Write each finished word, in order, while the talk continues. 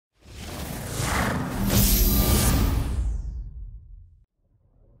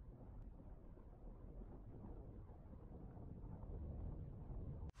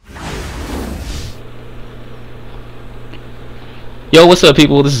Yo, what's up,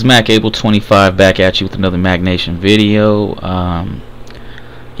 people? This is MacAble25 back at you with another Mag Nation video.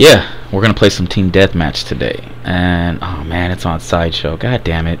 Yeah, we're gonna play some team deathmatch today, and oh man, it's on Sideshow. God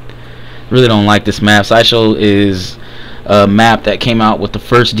damn it! Really don't like this map. Sideshow is a map that came out with the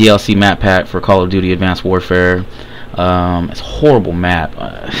first DLC map pack for Call of Duty Advanced Warfare. It's a horrible map.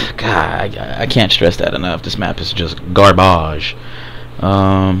 God, I can't stress that enough. This map is just garbage.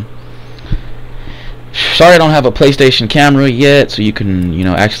 Sorry I don't have a PlayStation camera yet, so you can,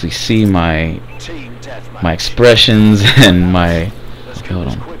 actually see my expressions and my. Okay, hold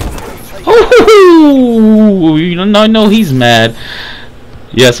on. Oh, I know he's mad.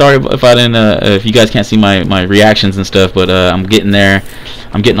 Yeah, sorry if I didn't. If you guys can't see my reactions and stuff, but I'm getting there.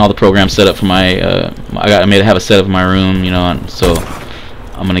 I'm getting all the programs set up for my. I made to have a setup in my room, so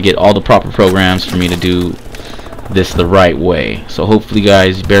I'm gonna get all the proper programs for me to do this the right way. So hopefully,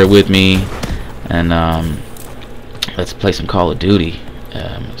 guys, bear with me. And let's play some Call of Duty.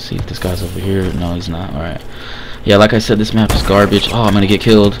 Let's see if this guy's over here. No, he's not. Alright. Yeah, like I said, this map is garbage. Oh, I'm gonna get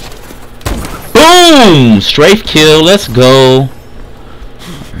killed. Boom! Strafe kill. Let's go.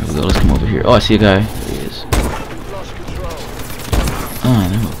 There we go. Let's come over here. Oh, I see a guy. There he is. Oh,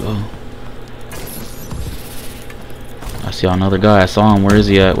 there we go. I see another guy. I saw him. Where is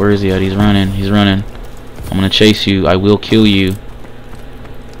he at? Where is he at? He's running. He's running. I'm gonna chase you. I will kill you.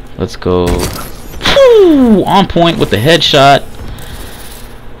 Let's go. Woo! On point with the headshot.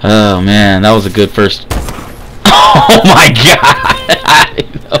 Oh man, that was a good first. Oh my god! I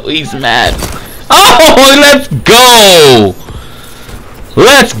know he's mad. Oh, let's go!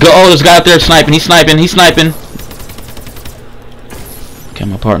 Let's go! Oh, there's a guy out there sniping. He's sniping. He's sniping. Okay,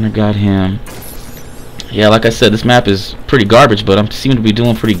 my partner got him. Yeah, like I said, this map is pretty garbage, but I'm seeming to be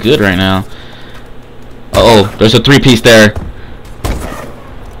doing pretty good right now. Uh oh, there's a three-piece there.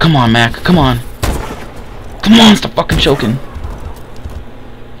 Come on, Mac. Come on. Come on, stop fucking choking.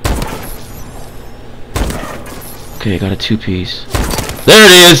 Okay, I got a two-piece. There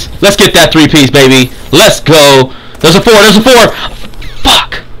it is. Let's get that three-piece, baby. Let's go. There's a four. There's a four.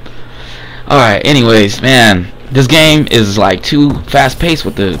 Fuck. Alright, anyways, man. This game is like too fast-paced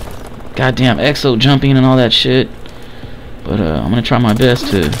with the goddamn exo jumping and all that shit. But I'm going to try my best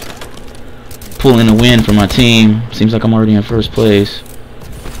to pull in a win for my team. Seems like I'm already in first place.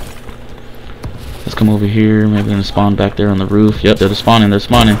 Let's come over here. Maybe they're gonna spawn back there on the roof. Yep, they're spawning. They're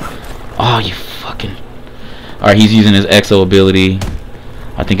spawning. Oh, you fucking. Alright, he's using his exo ability.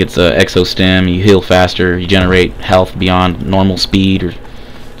 I think it's a exo stem. You heal faster. You generate health beyond normal speed or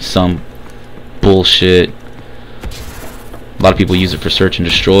some bullshit. A lot of people use it for search and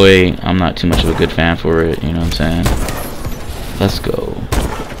destroy. I'm not too much of a good fan for it. You know what I'm saying? Let's go.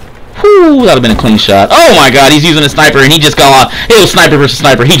 Whoo, that would have been a clean shot. Oh my god, he's using a sniper and he just got off. It was sniper versus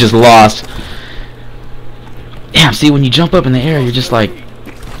sniper. He just lost. Damn, see, when you jump up in the air, you're just like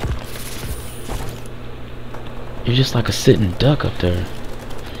a sitting duck up there.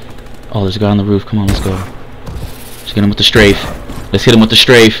 Oh, there's a guy on the roof. Come on, let's go. Let's get him with the strafe. Let's hit him with the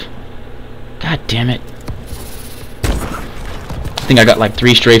strafe. God damn it. I think I got like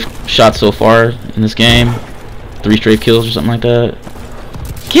 3 strafe shots so far in this game. 3 strafe kills or something like that.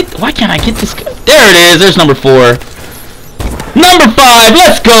 Why can't I get this guy? There it is. There's number 4. Number 5.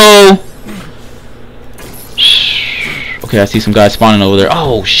 Let's go. Okay, I see some guys spawning over there.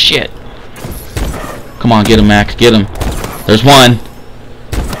 Oh shit! Come on, get him, Mac. Get him. There's 1, 2,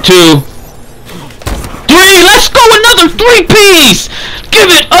 3. Let's go, another 3-piece. Give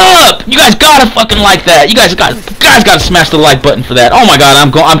it up! You guys gotta fucking like that. You guys gotta smash the like button for that. Oh my god,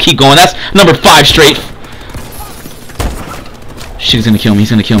 I'm keep going. That's number 5 straight. Shit, he's gonna kill me.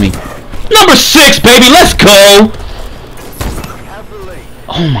 He's gonna kill me. Number 6, baby. Let's go.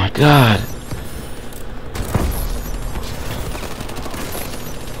 Oh my god.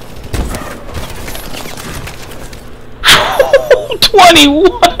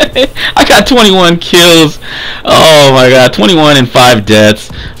 21! I got 21 kills. Oh my god, 21 and 5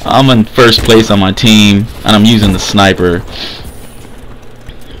 deaths. I'm in first place on my team, and I'm using the sniper.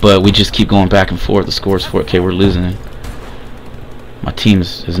 But we just keep going back and forth. The score's 4. Okay, we're losing. My team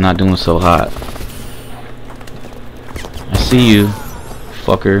is not doing so hot. I see you,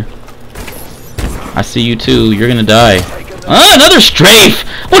 fucker. I see you too. You're gonna die. Another strafe!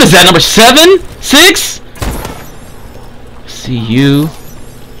 What is that, number 7? 6? See you.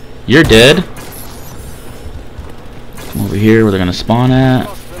 You're dead. Come over here where they're gonna spawn at.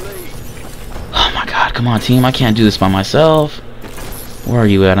 Oh my god, come on team, I can't do this by myself. Where are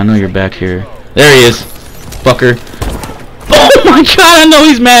you at? I know you're back here. There he is. Fucker. Oh my god, I know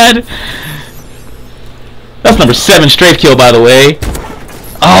he's mad. That's number 7 strafe kill, by the way.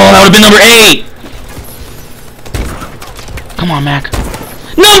 Oh, that would have been number 8. Come on, Mac.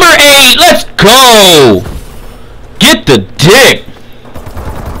 Number 8. Let's go. Get the dick.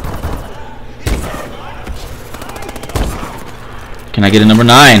 Can I get a number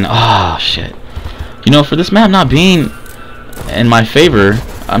 9? Oh, shit. You know, for this map not being in my favor,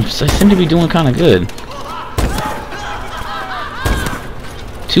 I seem to be doing kind of good.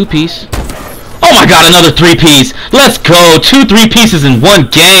 2-piece. Oh my god, another 3-piece. Let's go. 2 3-pieces in one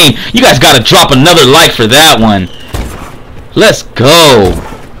game. You guys gotta drop another like for that one. Let's go.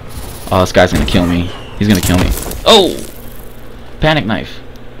 Oh, this guy's gonna kill me. He's gonna kill me. Oh! Panic knife.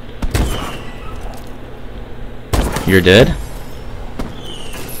 You're dead?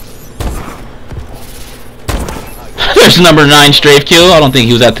 There's number 9 strafe kill. I don't think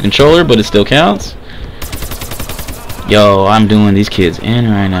he was at the controller, but it still counts. Yo, I'm doing these kids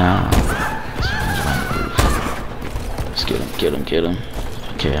in right now. Let's get him, get him, get him.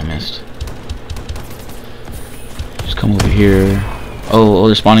 Okay, I missed. Just come over here. Oh,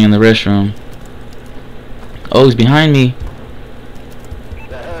 they're spawning in the restroom. Oh, he's behind me.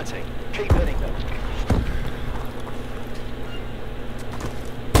 They're hurting. Keep hitting them.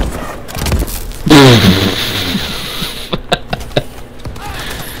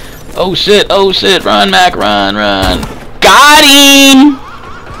 Oh shit, run, Mac, run. Got him!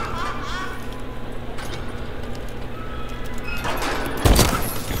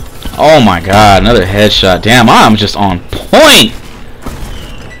 Oh my god, another headshot. Damn, I'm just on point!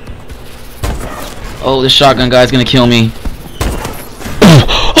 Oh, this shotgun guy's gonna kill me.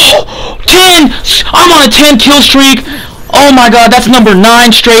 10! I'm on a 10 kill streak! Oh my god, that's number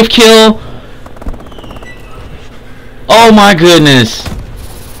 9 strafe kill! Oh my goodness!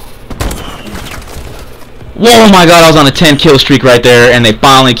 Whoa, my god, I was on a 10 kill streak right there, and they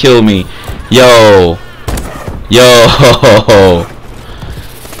finally killed me. Yo.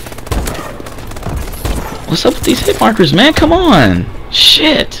 What's up with these hit markers, man? Come on.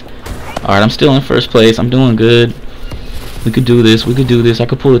 Shit. Alright, I'm still in first place. I'm doing good. We could do this. I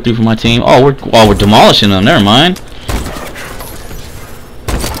could pull it through for my team. Oh, we're demolishing them. Never mind.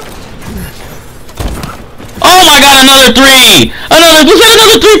 Oh my god, another 3! Was that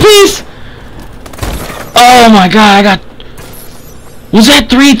another 3-piece? Oh my god, was that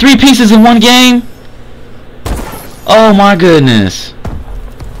 3 3-pieces in one game? Oh my goodness.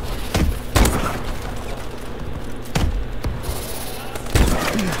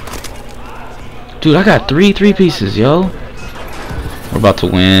 Dude, I got 3 3-pieces, yo. We're about to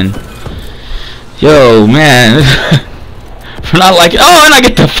win. Yo, man. For not liking. Oh, and I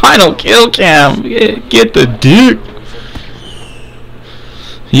get the final kill cam. Get the dick.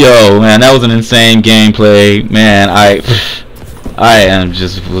 Yo, man, that was an insane gameplay. Man, I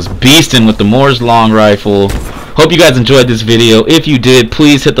was beasting with the Moore's long rifle. Hope you guys enjoyed this video. If you did,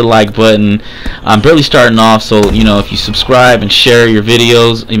 please hit the like button. I'm barely starting off, so you know, if you subscribe and share your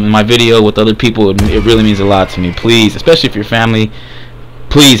videos, my video with other people, it really means a lot to me. Please, especially if you're family,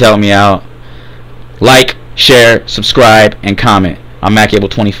 please help me out. Like, share, subscribe, and comment. I'm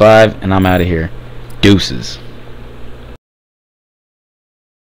MacAble25, and I'm out of here. Deuces.